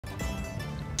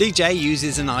DJ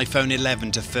uses an iPhone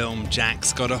 11 to film.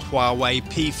 Jack's got a Huawei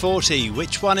P40.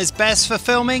 Which one is best for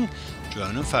filming?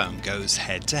 Drone and Phone goes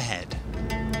head to head.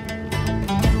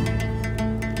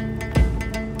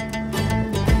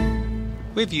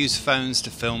 We've used phones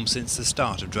to film since the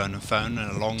start of Drone and Phone,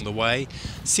 and along the way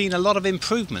seen a lot of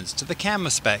improvements to the camera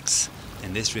specs.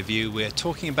 In this review we're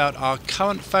talking about our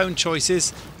current phone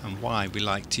choices and why we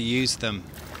like to use them.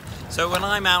 So when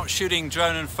I'm out shooting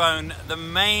Drone and Phone, the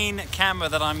main camera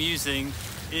that I'm using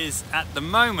is at the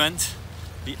moment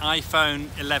the iPhone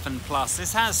 11 Plus.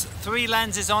 This has 3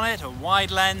 lenses on it, a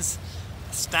wide lens,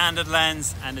 a standard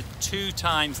lens and a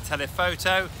 2x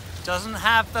telephoto. Doesn't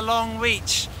have the long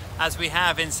reach as we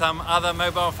have in some other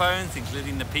mobile phones,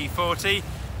 including the P40.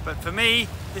 But for me,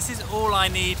 this is all I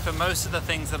need for most of the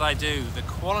things that I do. The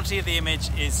quality of the image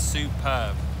is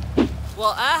superb.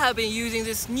 Well, I have been using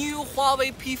this new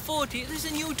Huawei P40. This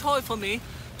is a new toy for me.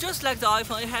 Just like the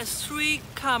iPhone, it has 3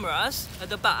 cameras at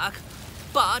the back,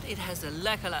 but it has a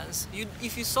Leica lens.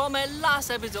 If you saw my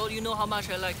last episode, you know how much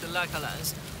I like the Leica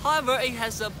lens. However, it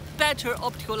has a better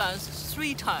optical lens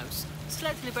 3 times,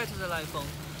 slightly better than iPhone.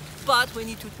 But we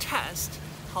need to test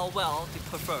how well they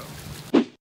perform.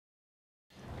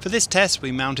 For this test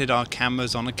we mounted our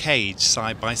cameras on a cage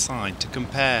side by side to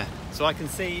compare. So I can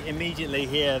see immediately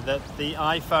here that the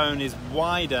iPhone is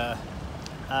wider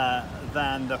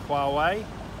than the Huawei,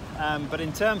 but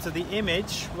in terms of the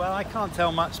image, well, I can't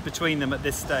tell much between them at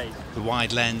this stage. The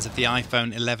wide lens of the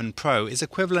iPhone 11 Pro is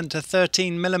equivalent to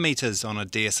 13mm on a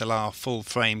DSLR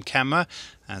full-frame camera,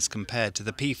 as compared to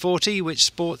the P40, which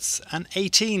sports an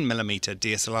 18mm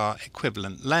DSLR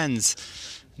equivalent lens.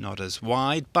 Not as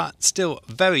wide, but still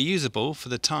very usable for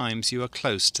the times you are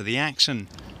close to the action.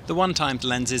 The 1x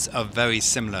lenses are very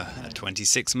similar, at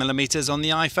 26mm on the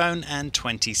iPhone and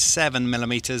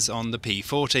 27mm on the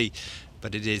P40.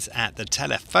 But it is at the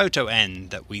telephoto end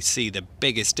that we see the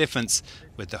biggest difference,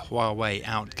 with the Huawei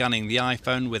outgunning the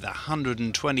iPhone with a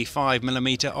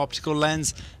 125mm optical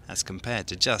lens as compared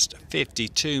to just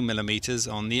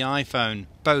 52mm on the iPhone.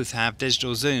 Both have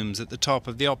digital zooms at the top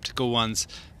of the optical ones.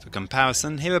 For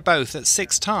comparison, here are both at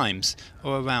 6 times,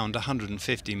 or around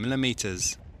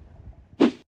 150mm.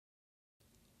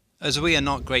 As we are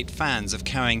not great fans of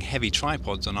carrying heavy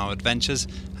tripods on our adventures,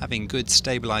 having good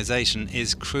stabilization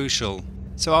is crucial.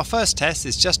 So our first test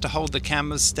is just to hold the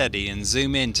cameras steady and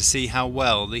zoom in to see how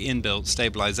well the inbuilt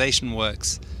stabilization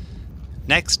works.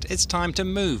 Next, it's time to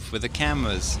move with the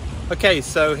cameras. Okay,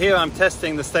 so here I'm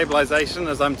testing the stabilization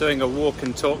as I'm doing a walk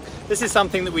and talk. This is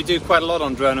something that we do quite a lot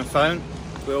on Drone and Phone.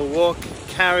 We'll walk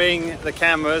carrying the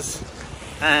cameras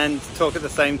and talk at the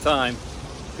same time.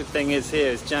 Good thing is here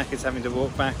is Jack is having to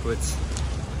walk backwards,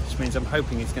 which means I'm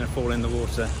hoping he's going to fall in the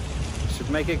water. Should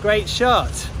make a great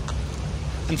shot.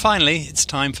 And finally, it's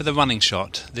time for the running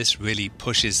shot. This really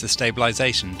pushes the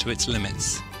stabilization to its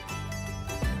limits.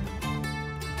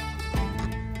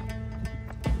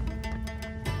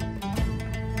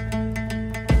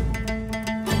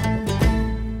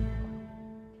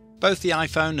 Both the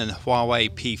iPhone and the Huawei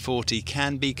P40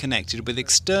 can be connected with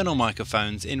external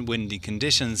microphones in windy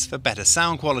conditions for better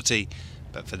sound quality,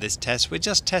 but for this test we're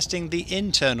just testing the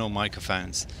internal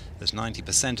microphones, as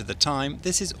 90% of the time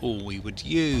this is all we would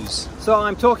use. So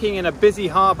I'm talking in a busy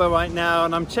harbour right now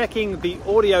and I'm checking the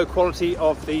audio quality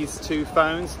of these 2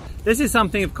 phones. This is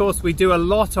something of course we do a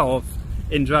lot of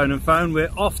in Drone and Phone.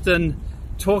 We're often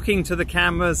talking to the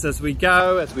cameras as we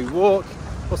go, as we walk,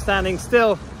 or standing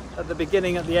still at the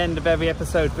beginning, at the end of every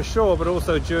episode for sure, but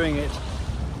also during it.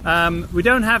 We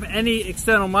don't have any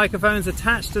external microphones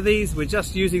attached to these. We're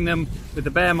just using them with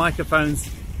the bare microphones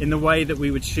in the way that we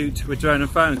would shoot with Drone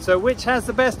and Phone. So which has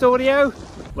the best audio?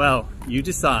 Well, you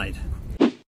decide.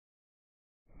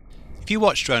 If you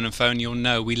watch Drone and Phone, you'll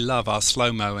know we love our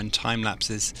slow-mo and time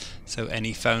lapses, so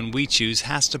any phone we choose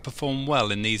has to perform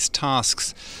well in these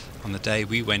tasks. On the day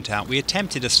we went out, we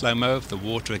attempted a slow-mo of the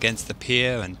water against the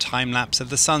pier and time-lapse of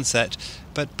the sunset,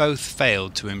 but both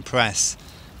failed to impress.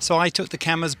 So I took the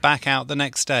cameras back out the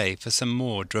next day for some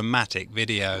more dramatic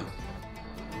video.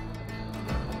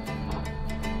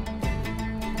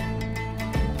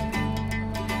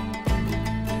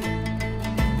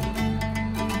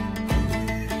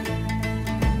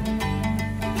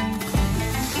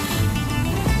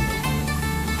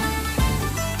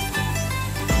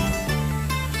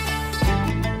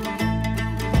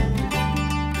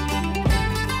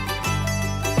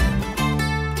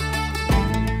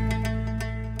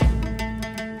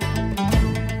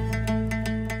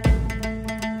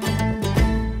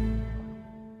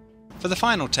 For the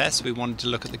final test we wanted to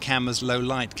look at the camera's low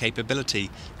light capability,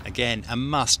 again a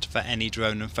must for any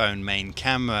Drone and Phone main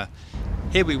camera.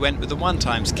 Here we went with the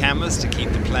 1x cameras to keep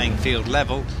the playing field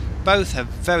level. Both have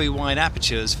very wide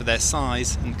apertures for their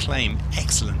size and claim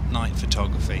excellent night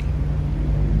photography.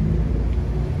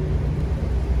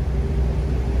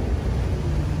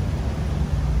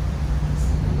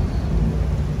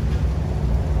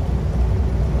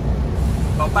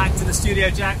 Well, back to the studio,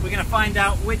 Jack. We're going to find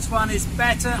out which one is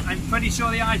better. I'm pretty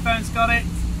sure the iPhone's got it.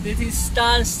 It is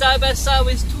stand side by side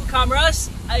with two cameras.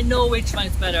 I know which one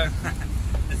is better.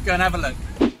 Let's go and have a look.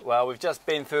 Well, we've just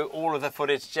been through all of the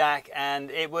footage, Jack, and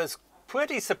it was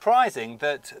pretty surprising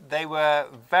that they were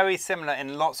very similar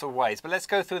in lots of ways. But let's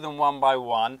go through them one by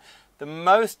one. The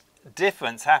most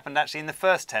difference happened actually in the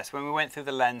first test when we went through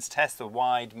the lens test, the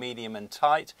wide, medium and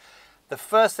tight. The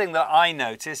first thing that I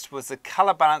noticed was the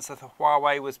colour balance of the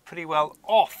Huawei was pretty well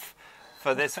off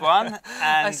for this one.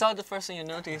 And I saw the first thing you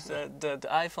noticed, the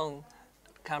iPhone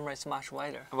camera is much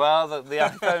wider. Well, the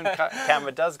iPhone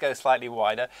camera does go slightly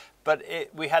wider, but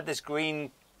we had this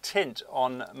green tint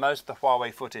on most of the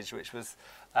Huawei footage, which was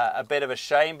a bit of a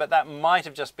shame, but that might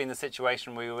have just been the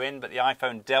situation we were in, but the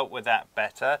iPhone dealt with that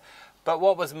better. But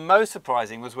what was most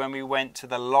surprising was when we went to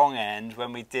the long end,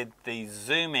 when we did the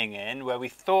zooming in, where we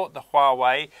thought the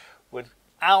Huawei would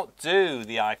outdo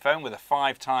the iPhone with a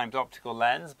 5x optical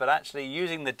lens, but actually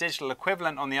using the digital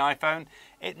equivalent on the iPhone,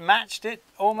 it matched it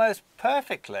almost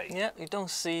perfectly. Yeah, you don't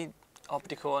see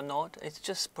optical or not, it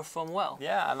just performed well.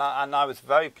 Yeah, and I was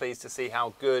very pleased to see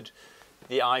how good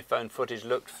the iPhone footage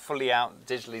looked fully out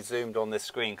digitally zoomed on this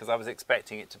screen, because I was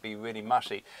expecting it to be really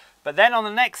mushy. But then on the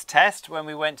next test, when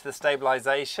we went to the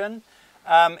stabilization,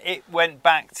 it went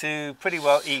back to pretty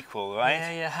well equal, right?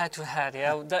 Yeah, head to head.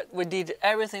 Yeah, that we did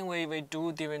everything we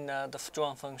do during the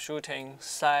drone phone shooting: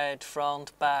 side,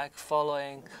 front, back,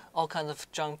 following, all kinds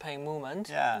of jumping movement.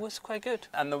 Yeah, it was quite good.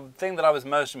 And the thing that I was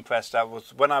most impressed at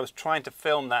was when I was trying to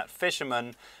film that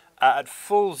fisherman at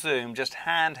full zoom, just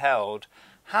handheld.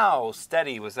 How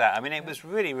steady was that? I mean, it was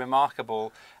really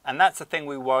remarkable, and that's the thing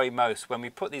we worry most when we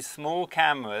put these small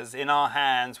cameras in our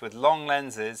hands with long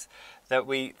lenses, that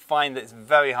we find that it's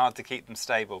very hard to keep them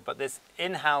stable. But this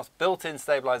in-house built-in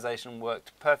stabilization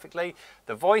worked perfectly.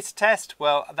 The voice test,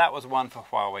 well, that was one for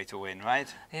Huawei to win,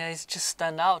 right? Yeah, it's just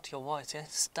stand out, your voice, yeah,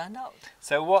 stand out.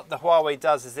 So what the Huawei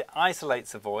does is it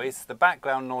isolates the voice, the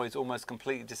background noise almost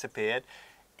completely disappeared.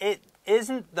 It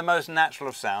isn't the most natural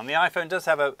of sound. The iPhone does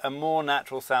have a more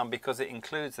natural sound because it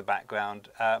includes the background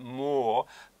more,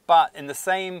 but in the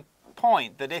same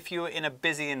point that if you were in a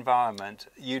busy environment,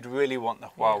 you'd really want the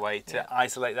Huawei to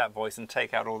isolate that voice and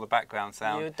take out all the background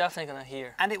sound. You're definitely gonna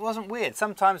hear. And it wasn't weird.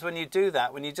 Sometimes when you do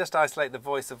that, when you just isolate the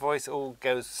voice all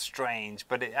goes strange,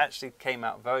 but it actually came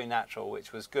out very natural,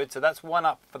 which was good. So that's one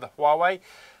up for the Huawei.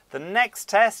 The next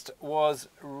test was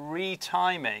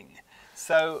retiming.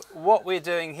 So what we're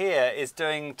doing here is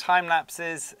doing time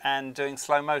lapses and doing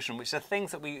slow motion, which are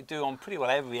things that we do on pretty well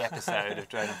every episode of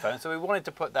Drone and Phone. So we wanted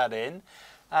to put that in.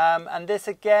 And this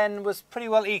again was pretty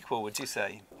well equal, would you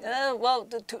say? Well,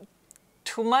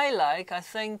 to my like, I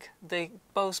think they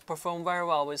both perform very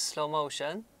well with slow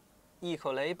motion,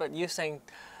 equally. But you think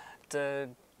the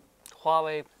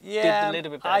Huawei did a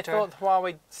little bit better? I thought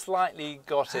Huawei slightly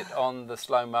got it on the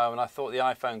slow-mo, and I thought the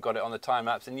iPhone got it on the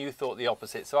time-lapse, and you thought the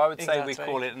opposite. So I would say we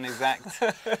call it an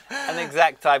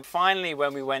exact type. Finally,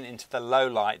 when we went into the low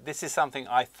light, this is something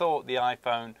I thought the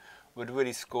iPhone would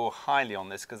really score highly on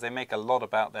this, because they make a lot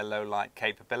about their low light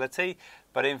capability.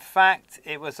 But in fact,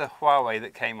 it was a Huawei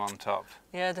that came on top.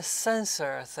 Yeah, the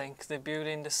sensor, I think they built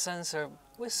in the sensor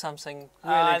with something really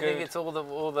good. I think it's all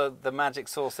the magic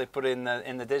sauce they put in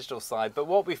the digital side. But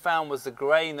what we found was the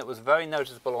grain that was very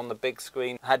noticeable on the big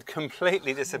screen had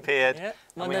completely disappeared. Yeah.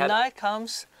 When the night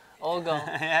comes, all gone.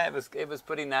 Yeah, it was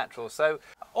pretty natural. So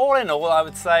all in all, I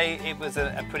would say it was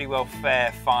a pretty well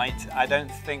fair fight. I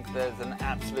don't think there's an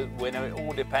absolute winner. It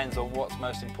all depends on what's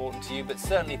most important to you. But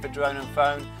certainly for Drone and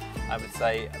Phone, I would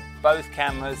say both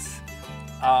cameras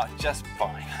are just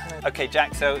fine. Okay,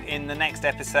 Jack, so in the next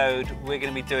episode, we're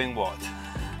going to be doing what?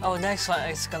 Oh, next one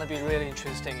is going to be really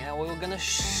interesting. Yeah? We're going to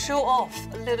show off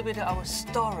a little bit of our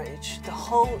storage, the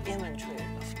whole inventory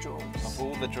of drones. Of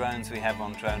all the drones we have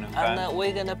on Drone and Phone. And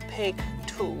we're going to pick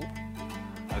two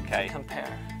to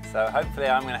compare. So hopefully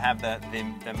I'm going to have the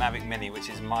Mavic Mini, which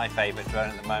is my favourite drone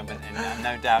at the moment, and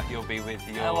no doubt you'll be with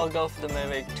your... I will go for the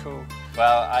Mavic 2.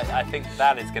 Well, I think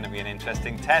that is going to be an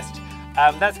interesting test.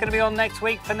 That's going to be on next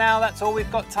week. For now, that's all we've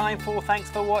got time for. Thanks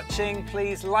for watching.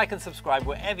 Please like and subscribe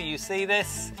wherever you see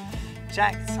this.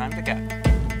 Jack, it's time to go.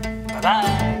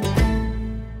 Bye-bye.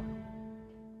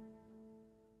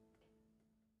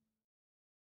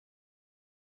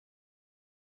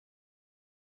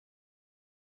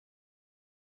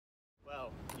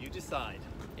 Well, you decide.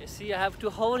 You see, I have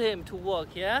to hold him to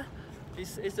work, yeah?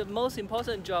 It's the most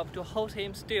important job, to hold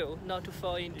him still, not to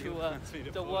fall into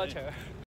the water.